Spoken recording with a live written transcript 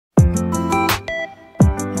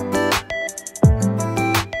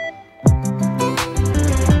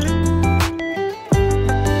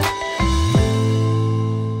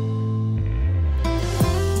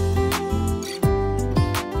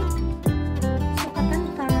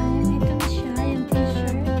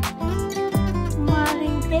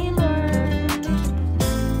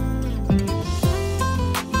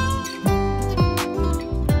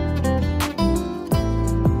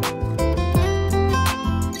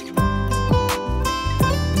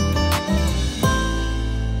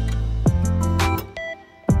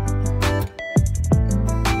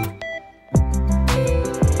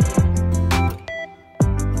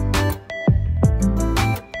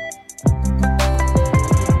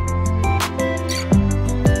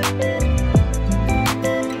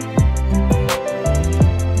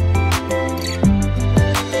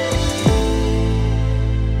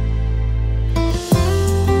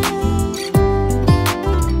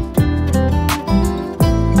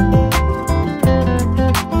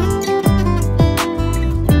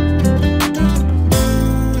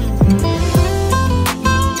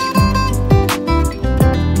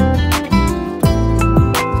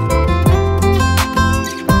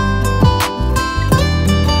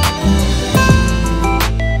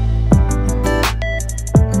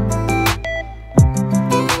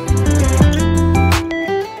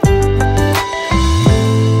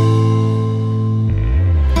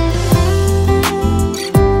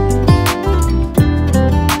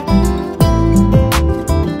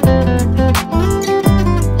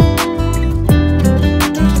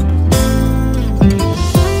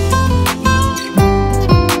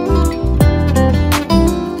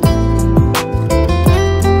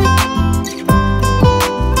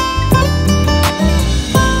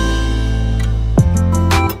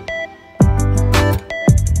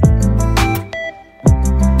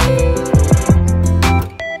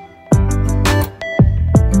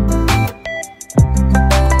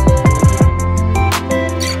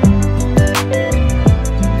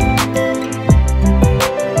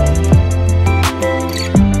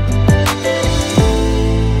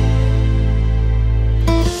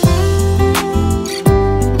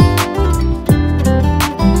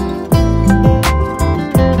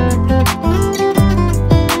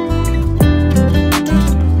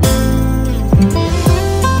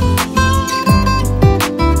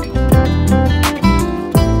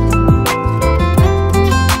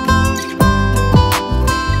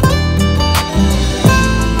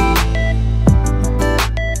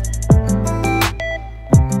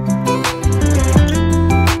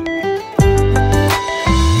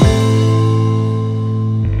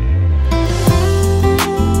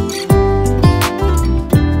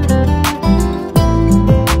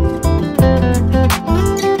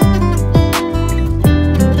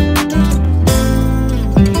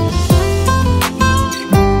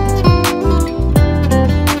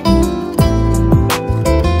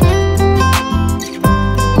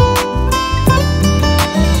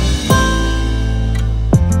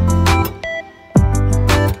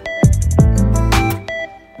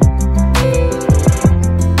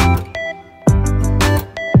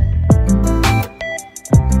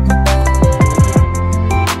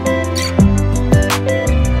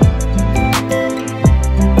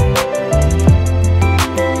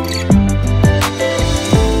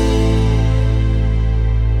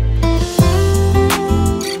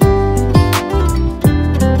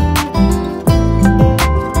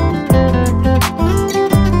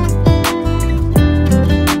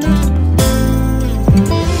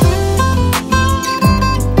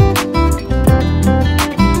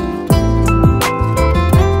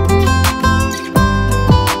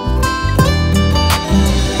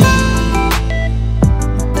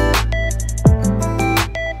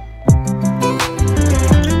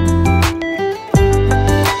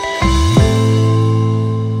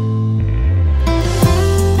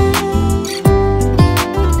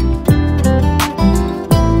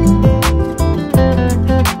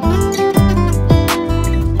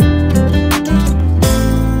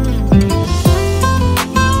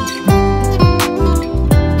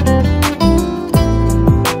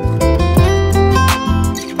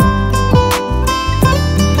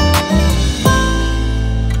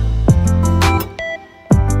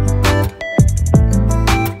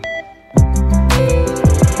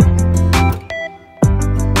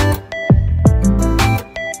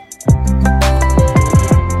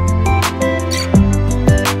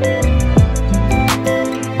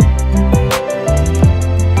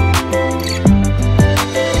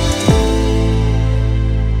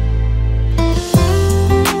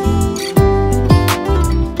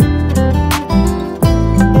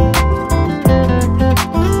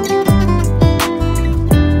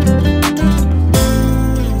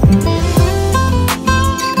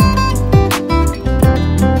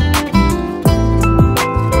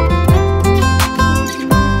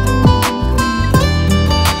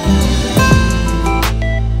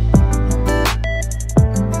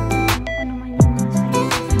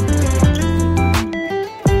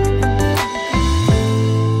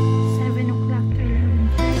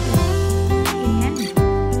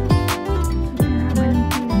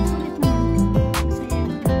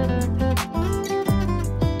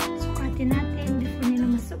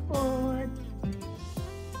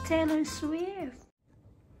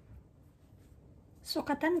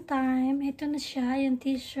sukatan time. Ito na siya, yung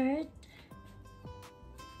t-shirt.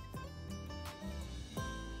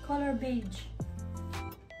 Color beige.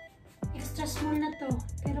 Extra small na to.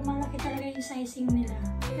 Pero malaki talaga yung sizing nila.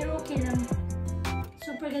 Pero okay lang.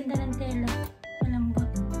 Super ganda ng tela.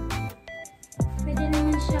 Malambot. Pwede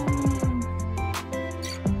naman siyang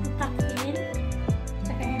tuck-in.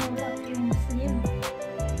 Tsaka i-roll up yung sleeve.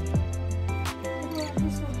 Pero at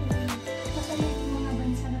least okay lang. Kasi yung mga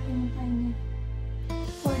bansa na pinuntahan niya.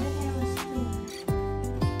 For the Eras Tour.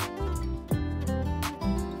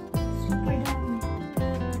 Super dami.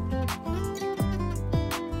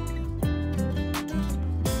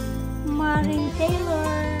 Marin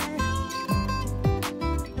Taylor.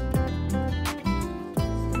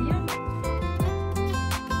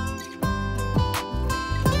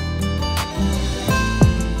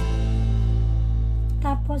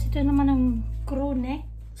 Tapos, ito naman ang crew neck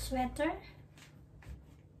sweater.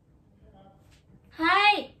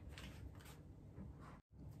 Hi!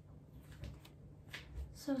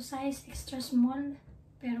 So, size extra small,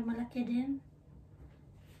 pero malaki din.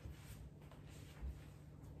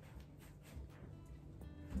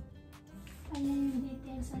 Ayan yung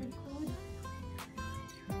details sa likod.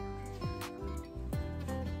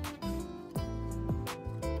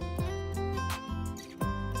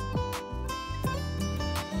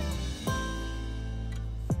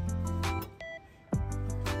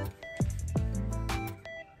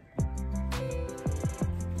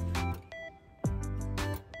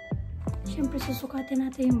 Siyempre, susukatin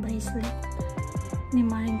natin yung bracelet ni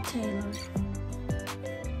Marin Taylor.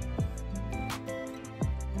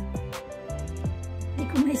 Hindi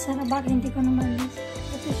ko may sara, bakit hindi ko na malis.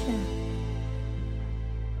 Ito siya.